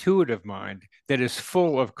the intuitive mind that is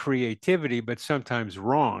full of creativity, but sometimes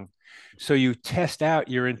wrong. So you test out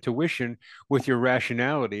your intuition with your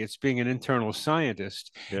rationality. It's being an internal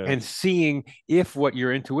scientist and seeing if what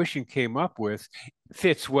your intuition came up with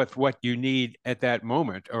fits with what you need at that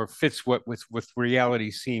moment, or fits what with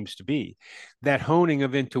reality seems to be. That honing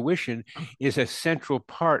of intuition is a central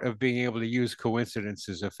part of being able to use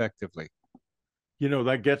coincidences effectively. You know,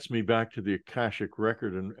 that gets me back to the Akashic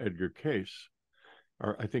record in Edgar Cayce.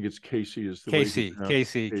 Or I think it's Casey is the Casey,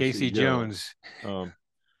 way Casey yeah. Jones.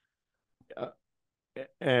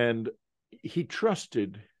 And he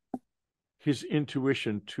trusted his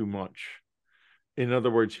intuition too much. In other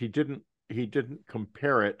words, he didn't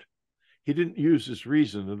compare it. He didn't use his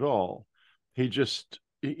reason at all. He just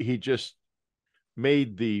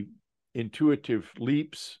made the intuitive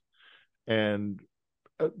leaps and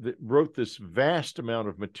wrote this vast amount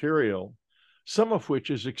of material, some of which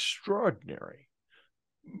is extraordinary,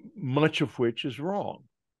 much of which is wrong.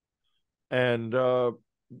 And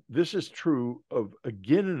this is true of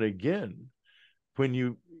again and again when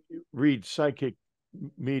you read psychic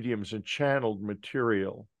mediums and channeled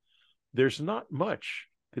material. There's not much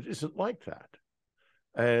that isn't like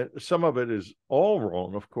that. Some of it is all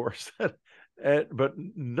wrong, of course, but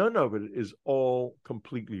none of it is all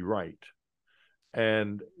completely right.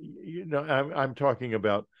 And you know, I'm talking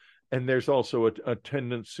about, and there's also a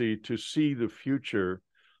tendency to see the future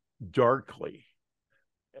darkly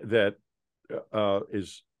that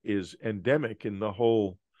is endemic in the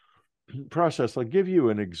whole process. I'll give you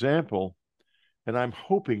an example, and I'm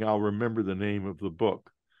hoping I'll remember the name of the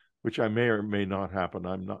book, which I may or may not happen.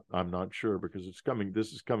 I'm not sure, because it's coming.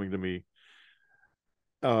 This is coming to me.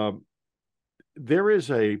 There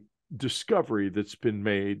is a discovery that's been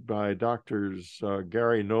made by doctors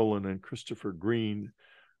Gary Nolan and Christopher Green,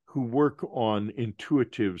 who work on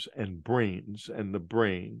intuitives and brains and the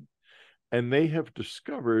brain. And they have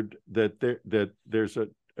discovered that there's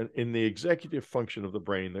in the executive function of the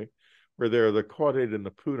brain, where there are the caudate and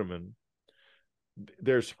the putamen,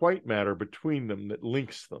 there's white matter between them that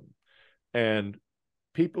links them. And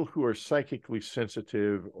people who are psychically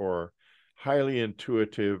sensitive or highly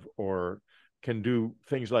intuitive or can do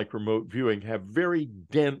things like remote viewing have very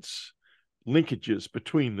dense linkages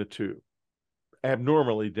between the two,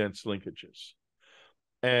 abnormally dense linkages.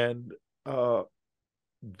 And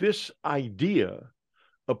this idea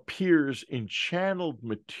appears in channeled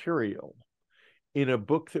material in a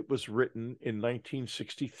book that was written in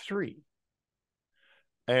 1963,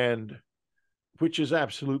 and which is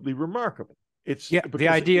absolutely remarkable. It's the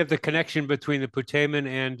idea of the connection between the putamen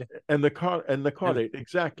and the caudate,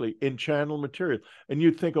 exactly, in channel material. And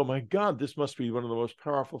you'd think, oh my God, this must be one of the most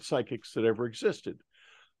powerful psychics that ever existed.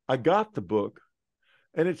 I got the book,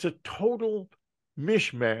 and it's a total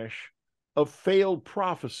mishmash of failed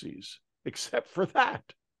prophecies, except for that.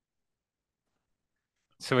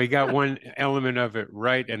 So he got one element of it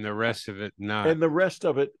right, and the rest of it not. And the rest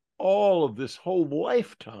of it, all of this whole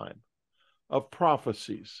lifetime of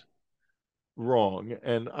prophecies, wrong.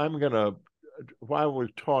 And I'm going to, while we're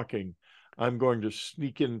talking, I'm going to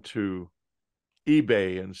sneak into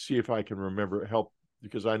eBay and see if I can remember help,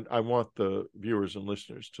 because I want the viewers and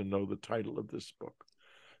listeners to know the title of this book.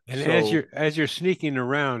 And so, as you're sneaking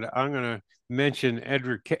around, I'm going to mention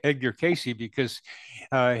Edgar Cayce, because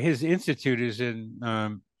his institute is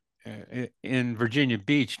in Virginia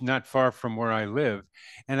Beach, not far from where I live,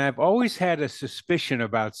 and I've always had a suspicion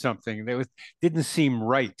about something that didn't seem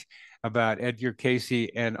right about Edgar Cayce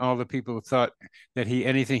and all the people who thought that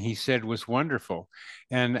anything he said was wonderful.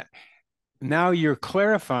 And now you're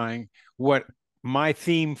clarifying what my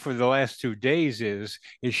theme for the last 2 days is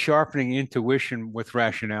sharpening intuition with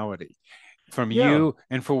rationality from you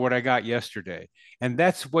and for what I got yesterday. And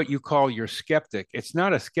that's what you call your skeptic. It's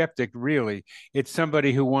not a skeptic, really. It's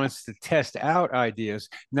somebody who wants to test out ideas,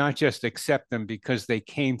 not just accept them because they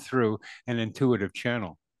came through an intuitive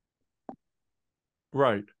channel.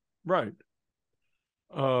 Right.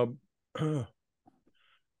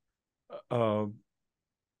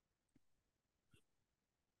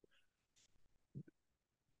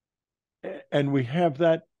 And we have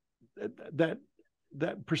that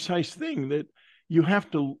precise thing, that you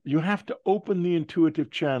have to open the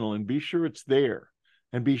intuitive channel and be sure it's there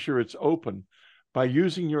and be sure it's open by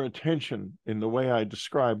using your attention in the way I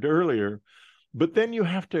described earlier. But then you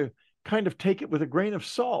have to kind of take it with a grain of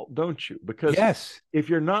salt, don't you? Because Yes. if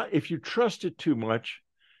you trust it too much,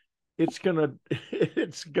 it's gonna,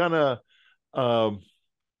 it's gonna, um,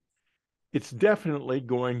 it's definitely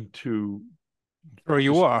going to Throw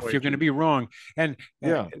you off. You're disappoint going to you. be wrong. And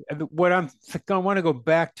Yeah, what I want to go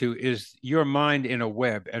back to is your mind in a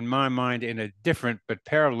web and my mind in a different but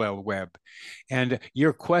parallel web. And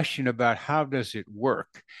your question about how does it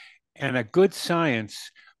work? And a good science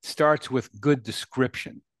starts with good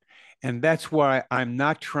description. And that's why I'm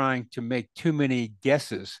not trying to make too many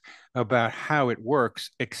guesses about how it works,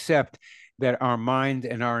 except that our mind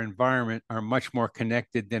and our environment are much more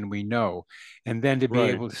connected than we know. And then to be right.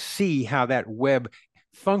 able to see how that web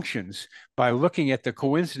functions by looking at the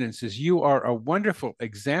coincidences. You are a wonderful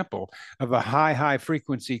example of a high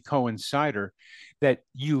frequency coincider that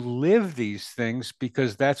you live these things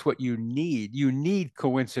because that's what you need. You need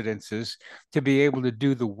coincidences to be able to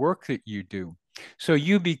do the work that you do. So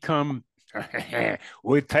you become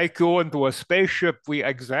we take you into a spaceship, we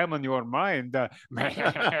examine your mind.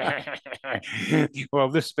 Well,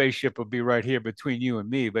 this spaceship will be right here between you and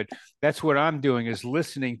me, but that's what I'm doing is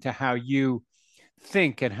listening to how you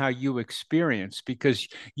think and how you experience because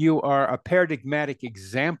you are a paradigmatic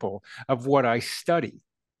example of what I study.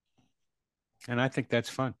 And I think that's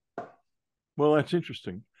fun. Well, that's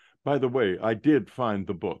interesting. By the way, I did find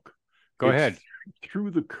the book. Go It's ahead.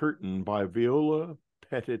 Through the Curtain by Viola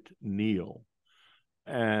Pettit Neal.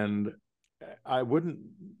 And I wouldn't,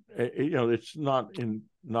 it's not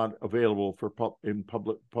available for in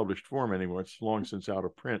public published form anymore. It's long since out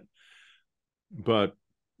of print. But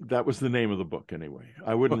that was the name of the book anyway.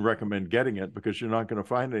 I wouldn't recommend getting it because you're not going to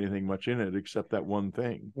find anything much in it except that one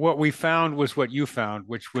thing. What we found was what you found,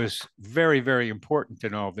 which was very important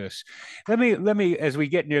in all this. Let me, as we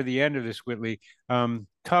get near the end of this, Whitley,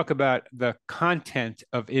 talk about the content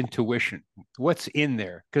of intuition. What's in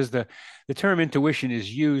there? Because the term intuition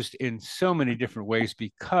is used in so many different ways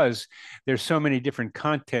because there's so many different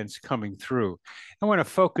contents coming through. I want to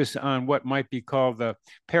focus on what might be called the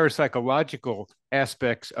parapsychological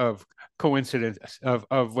aspects of coincidence of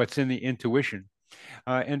what's in the intuition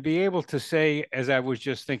and be able to say, as I was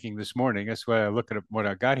just thinking this morning, that's why I look at what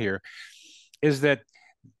I got here, is that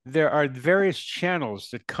there are various channels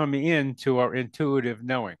that come into our intuitive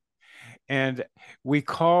knowing. And we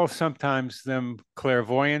call sometimes them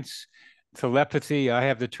clairvoyance, telepathy. I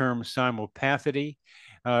have the term simulpathity.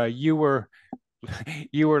 You were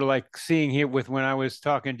you were like seeing here with when I was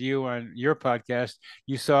talking to you on your podcast,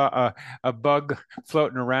 you saw a bug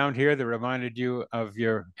floating around here that reminded you of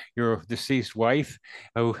your deceased wife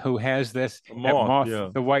who has this A that moth, moth, yeah,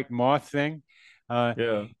 the white moth thing. Uh,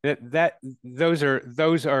 yeah, that those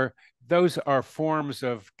are forms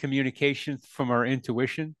of communication from our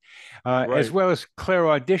intuition, as right. well as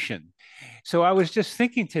clairaudition. So I was just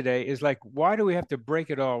thinking today is like, why do we have to break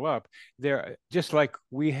it all up? There, just like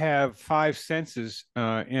we have five senses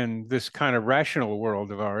in this kind of rational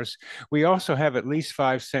world of ours, we also have at least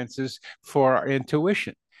five senses for our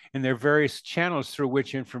intuition, and there are various channels through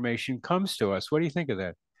which information comes to us. What do you think of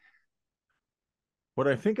that? What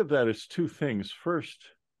I think of that is two things. First,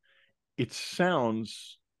 it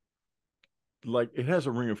sounds like it has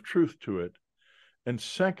a ring of truth to it. And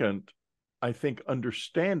second, I think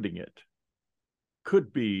understanding it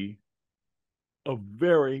could be a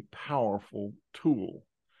very powerful tool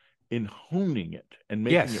in honing it and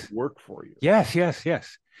making it Yes, work for you. yes,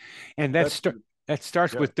 and That's that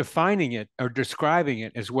starts yeah, with defining it or describing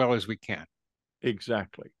it as well as we can.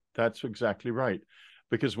 exactly. That's exactly right.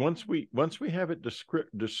 Because once we have it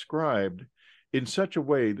described in such a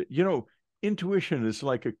way that intuition is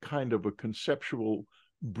like a kind of a conceptual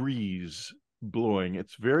breeze blowing.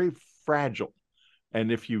 It's very fragile.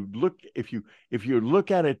 And if you look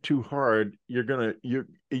at it too hard, it's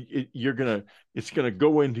gonna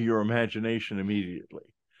go into your imagination immediately.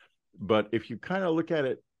 But if you kind of look at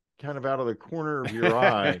it kind of out of the corner of your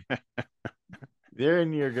eye,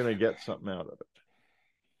 then you're gonna get something out of it.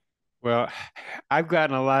 Well, I've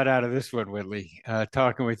gotten a lot out of this one, Whitley,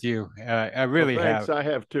 talking with you. I Well, really thanks. have. I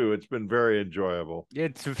have too. It's been very enjoyable.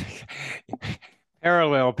 It's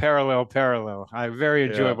parallel. I very Yeah.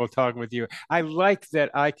 enjoyable talking with you. I like that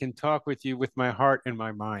I can talk with you with my heart and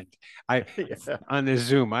my mind. I Yeah. on the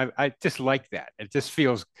Zoom. I just like that. It just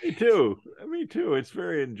feels Me too. Me too. It's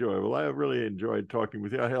very enjoyable. I really enjoyed talking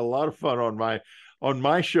with you. I had a lot of fun on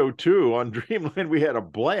my show too. On Dreamland, we had a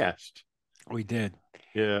blast. we did.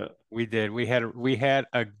 Yeah. We did. We had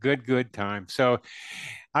a good time. So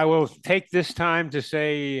I will take this time to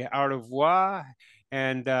say au revoir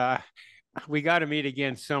and we got to meet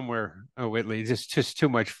again somewhere, Whitley. It's just too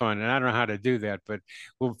much fun, and I don't know how to do that, but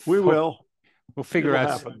we'll We will. we'll figure It'll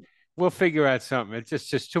out happen. we'll figure out something. It's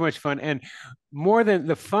just too much fun. And more than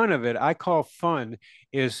the fun of it, I call fun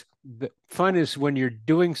is when you're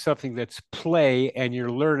doing something that's play and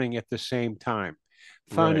you're learning at the same time.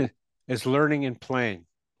 Fun Right. is learning and playing.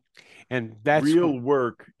 And that's real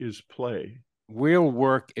work is play. Real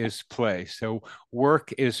work is play. So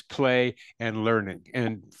work is play and learning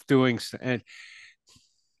and doing. And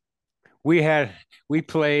we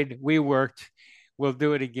played, we worked. We'll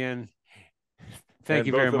do it again. Thank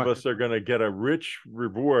you very much. Both of us are going to get a rich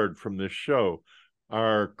reward from this show.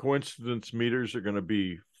 Our coincidence meters are going to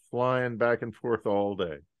be flying back and forth all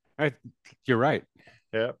day. You're right.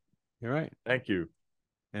 Yeah. You're right. Thank you.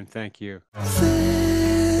 And thank you.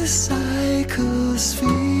 This psychosphere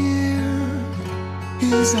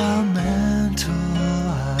is our mental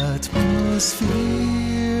atmosphere,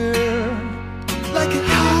 like a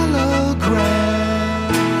hologram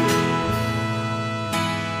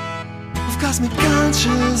of cosmic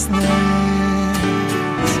consciousness.